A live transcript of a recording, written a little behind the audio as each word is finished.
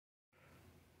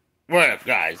What up,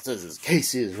 guys? This is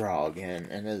Casey's Raw again,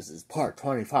 and this is part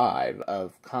 25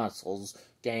 of consoles,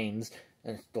 games,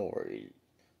 and stories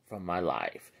from my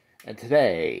life. And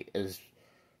today is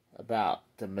about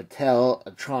the Mattel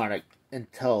Electronic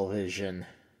Intellivision.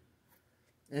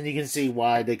 And you can see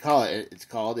why they call it. It's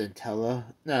called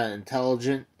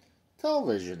Intelligent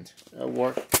Television.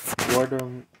 Work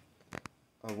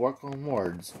on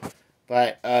words.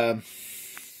 But,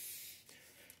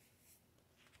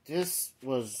 this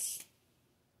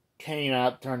came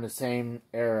out during the same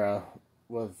era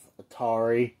with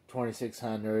Atari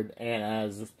 2600 and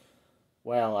as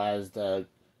well as the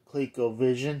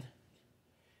ColecoVision.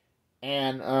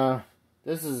 And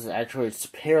this is actually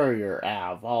superior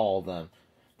out of all of them.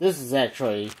 This is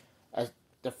actually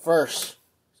the first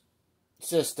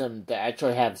system to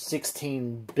actually have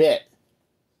 16-bit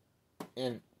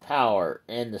in power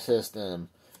in the system.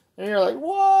 And you're like,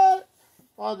 what?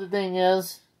 Well, the thing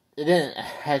is, it didn't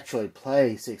actually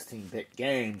play 16-bit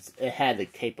games. It had the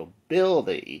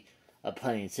capability of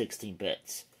playing 16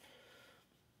 bits.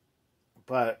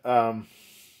 But,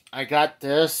 I got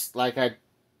this, like I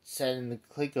said in the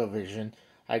ColecoVision,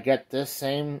 I got this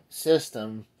same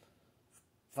system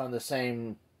from the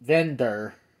same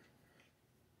vendor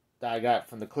that I got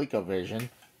from the ColecoVision.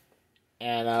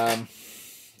 And,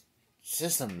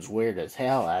 system's weird as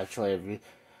hell, actually.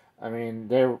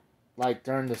 They're like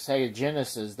during the Sega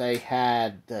Genesis, they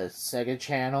had the Sega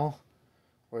Channel,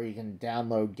 where you can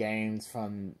download games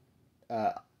from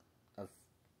a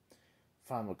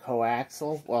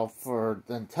coaxial. Well, for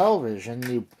the Intellivision,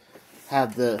 you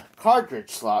have the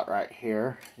cartridge slot right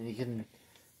here, and you can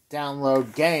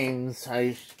download games.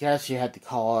 I guess you had to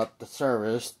call up the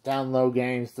service, download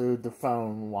games through the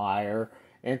phone wire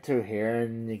into here,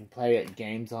 and you can play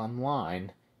games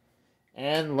online.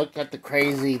 And look at the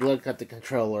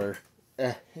controller.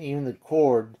 Even the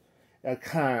cord, it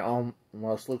kind of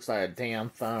almost looks like a damn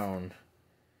phone.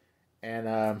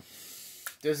 And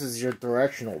this is your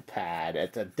directional pad.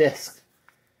 It's a disc,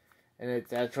 and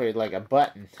it's actually like a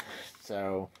button.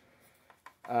 So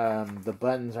the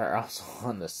buttons are also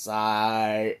on the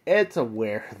side. It's a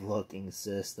weird looking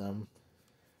system,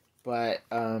 but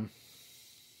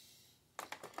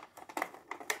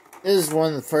this is one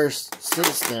of the first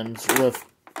systems with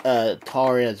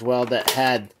Atari as well that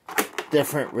had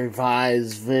different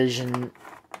revised vision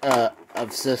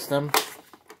of system.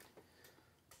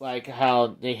 Like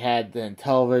how they had the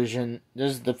Intellivision,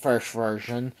 this is the first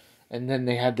version, and then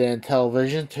they had the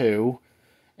Intellivision 2,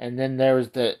 and then there was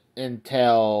the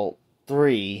Intel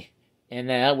 3, and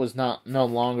that was no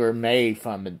longer made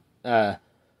from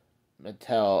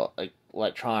Mattel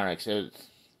Electronics. It was,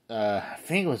 I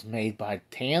think it was made by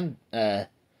the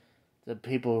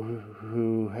people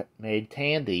who made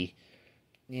Tandy.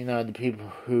 You know, the people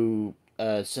who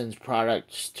sends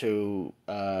products to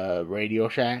Radio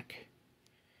Shack.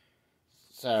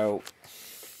 So,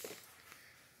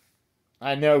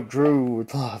 I know Drew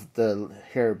would love to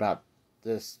hear about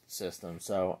this system,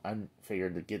 so I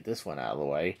figured to get this one out of the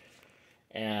way.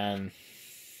 And,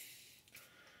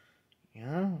 you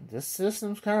know, this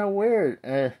system's kind of weird.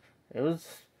 It was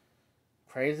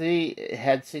crazy. It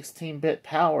had 16-bit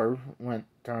power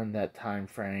during that time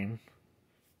frame.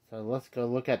 So let's go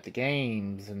look at the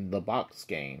games and the box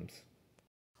games.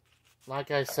 Like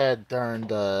I said during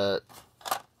the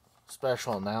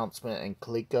special announcement in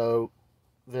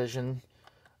ColecoVision,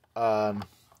 a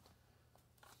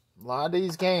lot of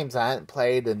these games I hadn't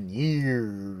played in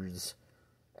years.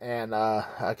 And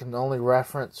I can only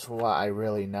reference what I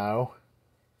really know.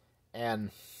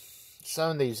 And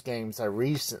some of these games I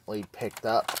recently picked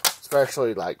up,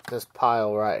 especially like this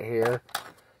pile right here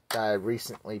that I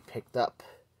recently picked up,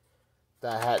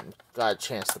 that I hadn't got a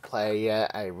chance to play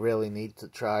yet. I really need to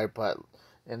try,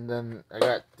 and then I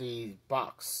got the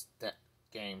box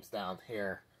games down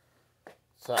here.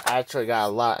 So I actually got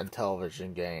a lot in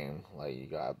Intellivision game. Like you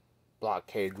got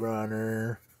Blockade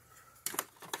Runner.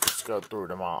 Let's go through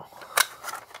them all.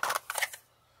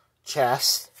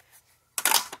 Chess.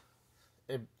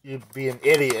 You'd be an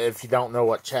idiot if you don't know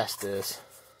what chess is.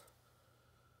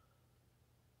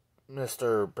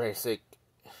 Mr. Basic.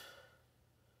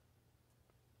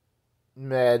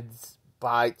 Meds,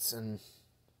 Bits and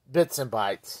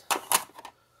Bytes.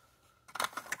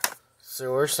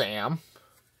 Sewer Sam.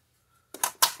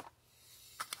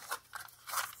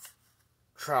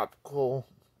 Tropical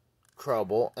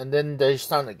Trouble. And then they're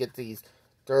starting to get these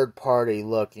third-party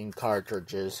looking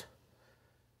cartridges.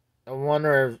 I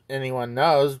wonder if anyone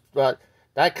knows, but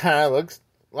that kind of looks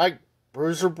like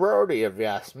Bruiser Brody, if you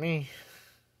ask me.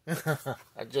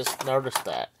 I just noticed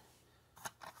that.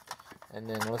 And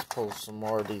then let's pull some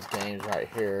more of these games right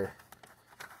here.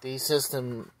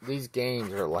 these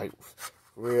games are like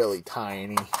really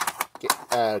tiny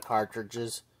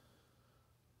cartridges.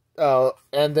 Oh,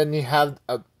 and then you have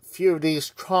a few of these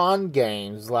Tron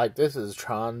games, like this is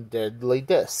Tron Deadly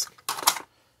Disc.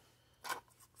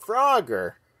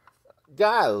 Frogger.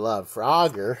 Gotta love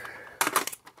Frogger.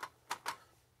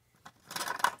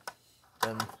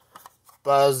 And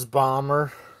Buzz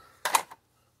Bomber.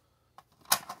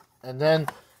 And then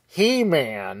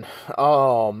He-Man.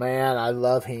 Oh man, I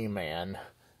love He-Man.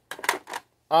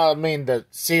 I mean the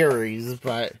series,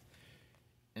 but...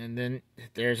 And then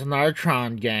there's another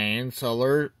Tron game,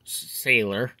 Solar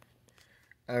Sailor,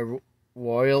 a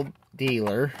Royal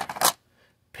Dealer,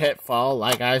 Pitfall,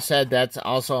 like I said, that's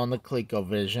also on the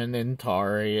ColecoVision and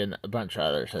Atari and a bunch of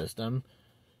other systems.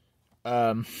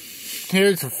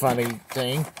 Here's a funny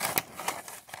thing.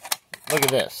 Look at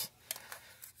this.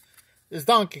 This is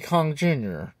Donkey Kong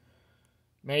Jr.,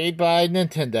 made by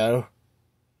Nintendo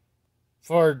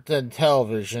for the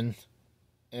Intellivision,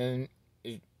 and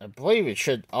I believe it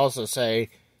should also say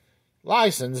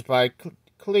licensed by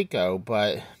Coleco,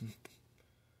 but...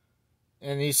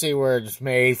 And you see where it's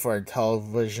made for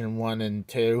Intellivision 1 and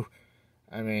 2.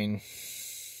 I mean...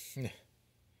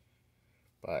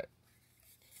 But...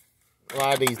 A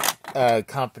lot of these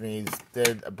companies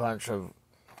did a bunch of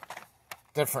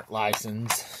different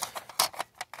licenses.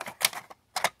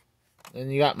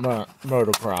 And you got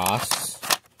motocross.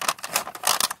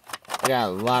 You got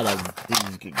a lot of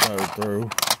these to go through.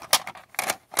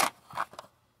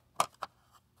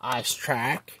 Ice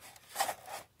Track,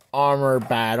 Armor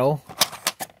Battle.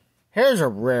 Here's a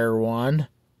rare one,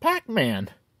 Pac-Man.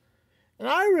 And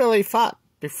I really thought,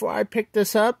 before I picked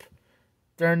this up,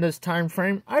 during this time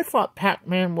frame, I thought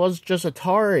Pac-Man was just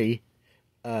Atari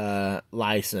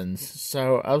license.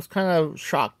 So I was kind of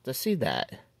shocked to see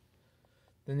that.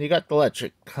 Then you got the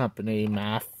Electric Company,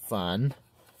 Math Fun,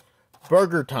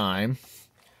 Burger Time.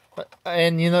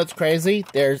 And you know what's crazy?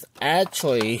 There's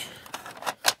actually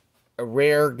a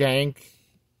rare game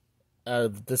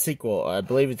of the sequel. I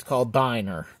believe it's called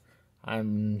Diner.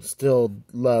 I'm still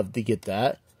love to get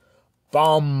that.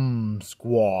 Bomb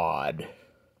Squad.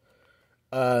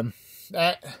 When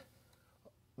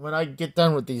I get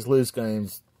done with these loose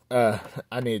games, I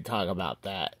need to talk about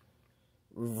that.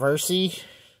 Reversey,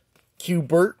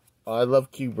 Qbert. Oh, I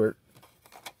love Qbert.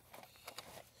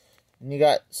 And you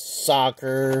got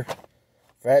Soccer,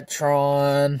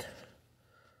 Retron.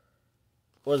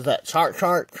 What is that?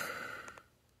 Shark?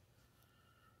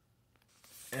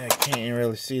 I can't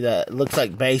really see that. It looks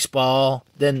like baseball.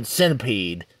 Then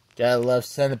Centipede. Gotta love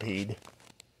Centipede.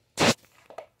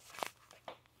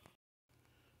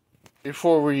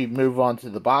 Before we move on to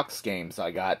the box games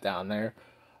I got down there,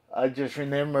 I just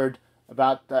remembered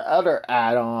about the other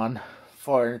add-on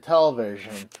for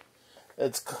Intellivision.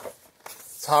 It's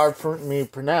hard for me to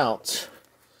pronounce,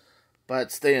 but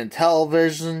it's the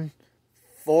Intellivision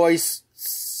Voice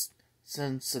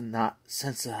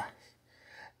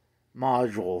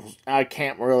modules. I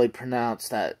can't really pronounce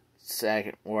that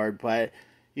second word, but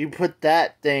you put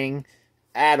that thing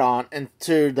add-on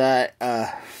into the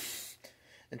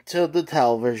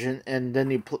television, and then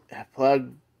you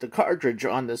plug the cartridge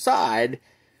on the side,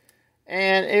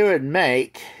 and it would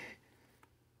make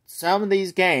some of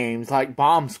these games, like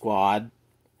Bomb Squad,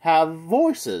 have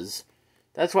voices.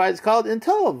 That's why it's called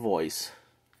IntelliVoice.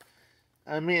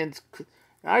 I mean,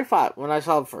 I thought when I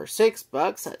saw it for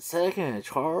 $6 at Second and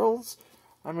Charles,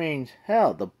 I mean,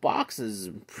 hell, the box is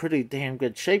in pretty damn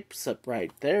good shape up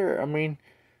right there. I mean,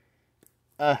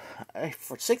 for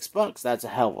 $6, that's a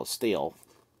hell of a steal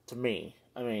to me.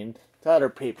 I mean, to other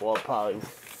people, it probably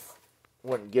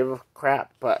wouldn't give a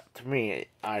crap, but to me,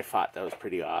 I thought that was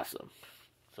pretty awesome.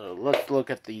 So let's look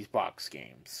at these box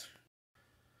games.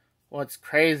 What's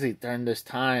crazy during this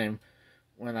time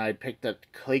when I picked up the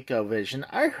ColecoVision,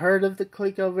 I heard of the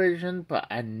ColecoVision, but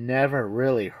I never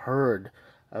really heard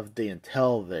of the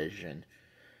Intellivision.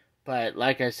 But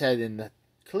like I said, in the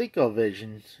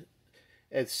ColecoVision,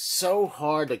 it's so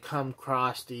hard to come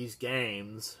across these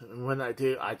games. And when I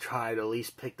do, I try to at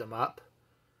least pick them up.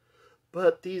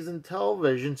 But these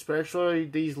Intellivision, especially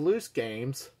these loose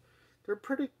games, they're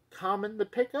pretty common to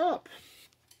pick up.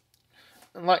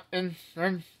 And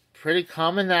they're pretty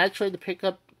common actually to pick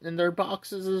up in their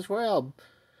boxes as well.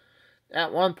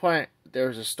 At one point, there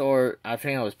was a store, I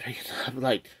think I was picking up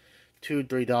like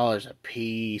 $2-3 a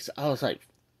piece. I was like,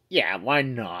 yeah, why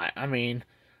not? I mean,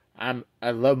 I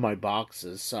love my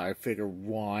boxes, so I figure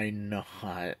why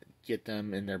not get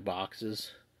them in their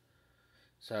boxes.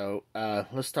 So,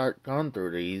 let's start going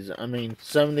through these. I mean,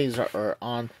 some of these are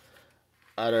on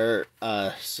other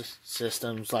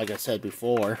systems, like I said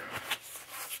before.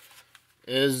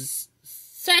 is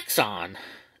Saxon.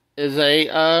 Is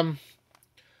an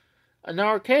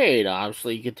arcade,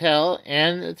 obviously you can tell,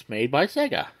 and it's made by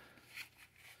Sega.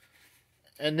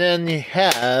 And then you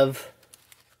have,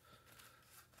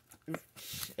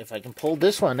 if I can pull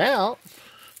this one out,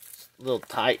 a little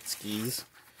tight skis.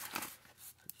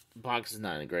 The box is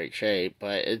not in great shape,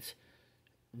 but it's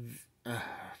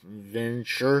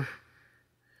Venture.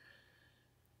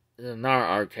 It's another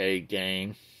arcade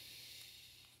game.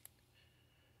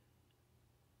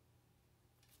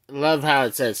 Love how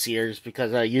it says Sears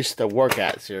because I used to work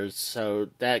at Sears, so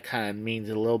that kind of means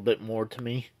a little bit more to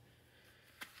me.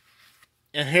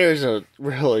 And here's a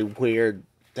really weird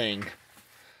thing.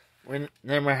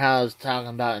 Remember how I was talking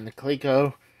about in the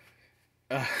Coleco?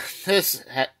 This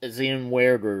is even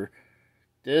weirder.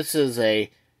 This is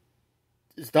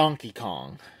it's Donkey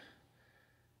Kong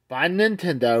by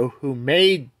Nintendo, who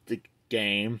made the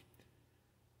game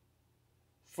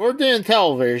for the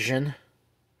Intellivision.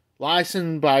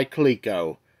 Licensed by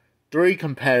Coleco. 3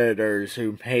 competitors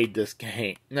who made this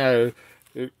game. No,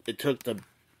 it took to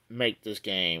make this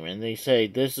game. And they say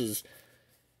this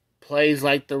plays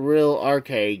like the real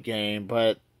arcade game.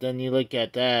 But then you look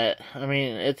at that. I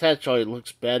mean, it actually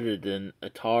looks better than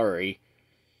Atari.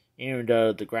 Even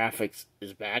though the graphics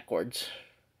is backwards.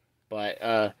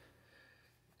 But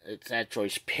it's actually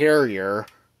superior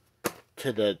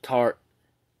to the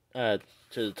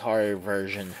Atari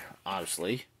version,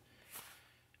 obviously.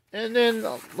 And then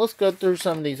let's go through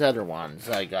some of these other ones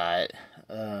I got.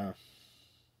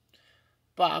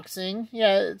 Boxing,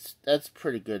 yeah, that's a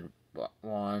pretty good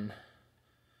one.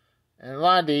 And a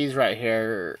lot of these right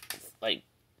here, like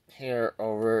here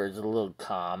over, is a little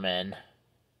common.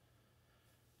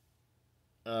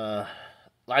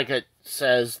 Like it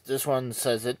says, this one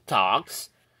says it talks.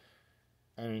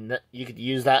 I mean, you could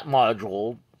use that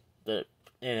module that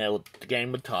the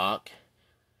game would talk.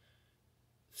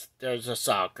 There's a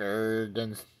soccer,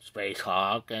 then Space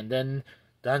Hawk, and then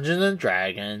Dungeons and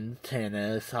Dragons,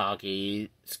 tennis,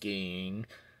 hockey, skiing,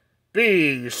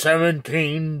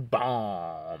 B-17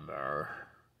 Bomber,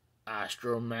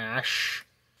 Astro Mash,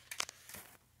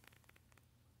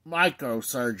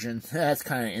 Microsurgeon. That's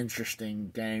kind of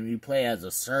interesting game. You play as a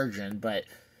surgeon, but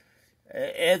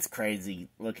it's crazy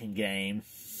looking game.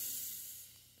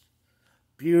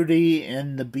 Beauty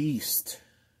and the Beast.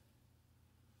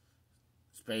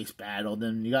 Space Battle,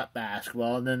 then you got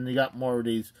basketball, and then you got more of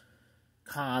these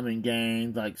common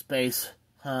games like Space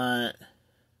Hunt.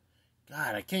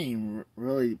 God, I can't even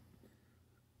really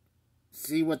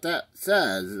see what that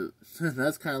says.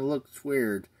 That kind of looks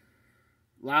weird.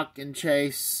 Lock and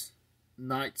Chase,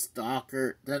 Night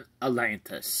Stalker, then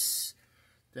Atlantis.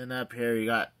 Then up here you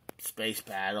got Space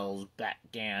Battles,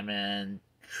 Backgammon,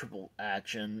 Triple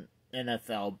Action,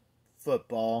 NFL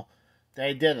Football.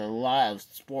 They did a lot of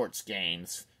sports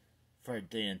games for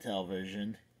the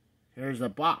Intellivision. Here's a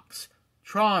box.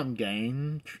 Tron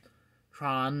game.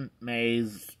 Tron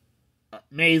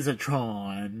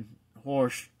Mazatron.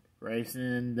 Horse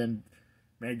racing. Then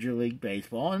Major League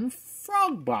Baseball. And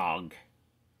Frog Bog.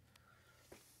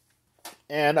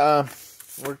 And,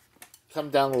 we're come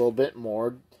down a little bit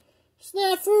more.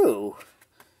 Snafu.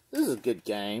 This is a good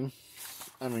game.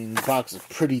 I mean, the box is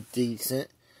pretty decent.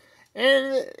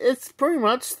 And it's pretty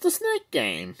much the Snake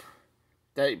game.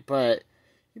 But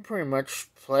you pretty much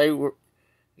play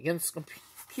against the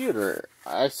computer.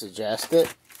 I suggest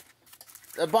it.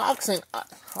 The boxing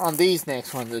on these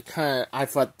next ones, I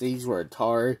thought these were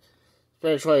Atari.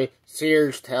 Especially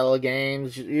Sears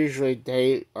telegames. Usually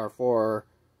they are for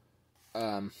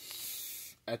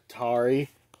Atari.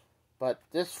 But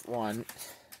this one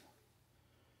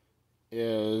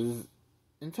is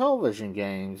Intellivision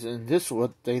games, and this is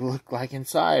what they look like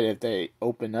inside if they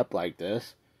open up like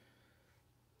this.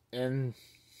 And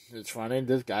it's funny,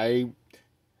 this guy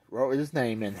wrote his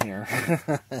name in here.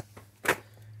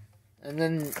 And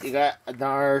then you got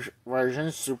another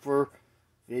version, Super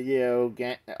Video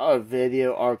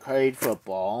Arcade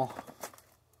Football,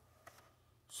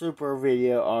 Super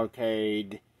Video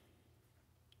Arcade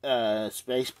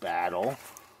Space Battle,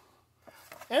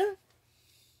 and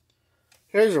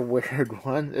here's a weird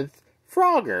one. It's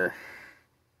Frogger.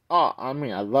 Oh, I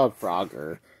mean, I love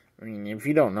Frogger. I mean, if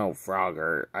you don't know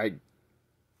Frogger,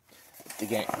 to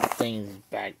get things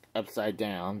back upside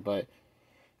down, but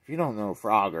if you don't know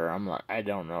Frogger, I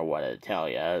don't know what to tell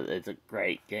you. It's a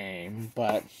great game,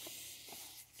 but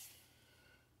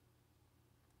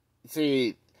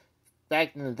see,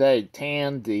 back in the day,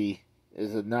 Tandy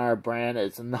is another brand.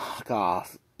 It's a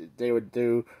knockoff. They would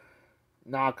do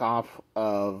knockoff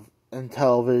of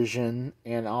Intellivision,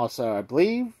 and also I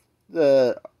believe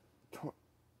the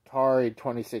Atari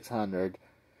 2600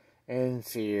 and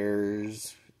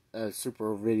Sears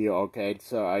Super Video Arcade.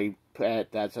 So I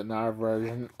bet that's another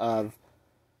version of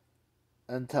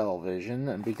Intellivision,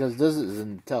 and because this is a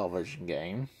Intellivision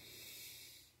game.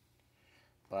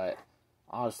 But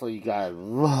honestly, you gotta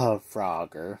love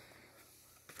Frogger.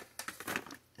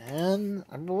 And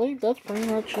I believe that's pretty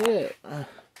much it.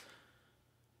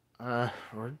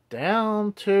 We're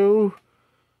down to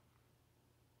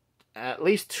at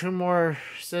least 2 more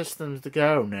systems to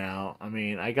go now. I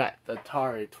mean, I got the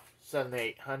Atari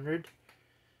 7800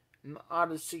 and the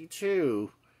Odyssey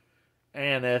 2.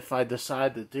 And if I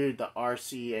decide to do the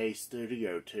RCA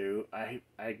Studio 2, I'm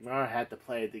gonna have to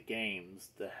play the games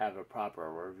to have a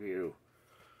proper review.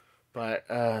 But,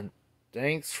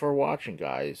 thanks for watching,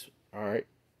 guys. Alright,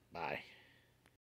 bye.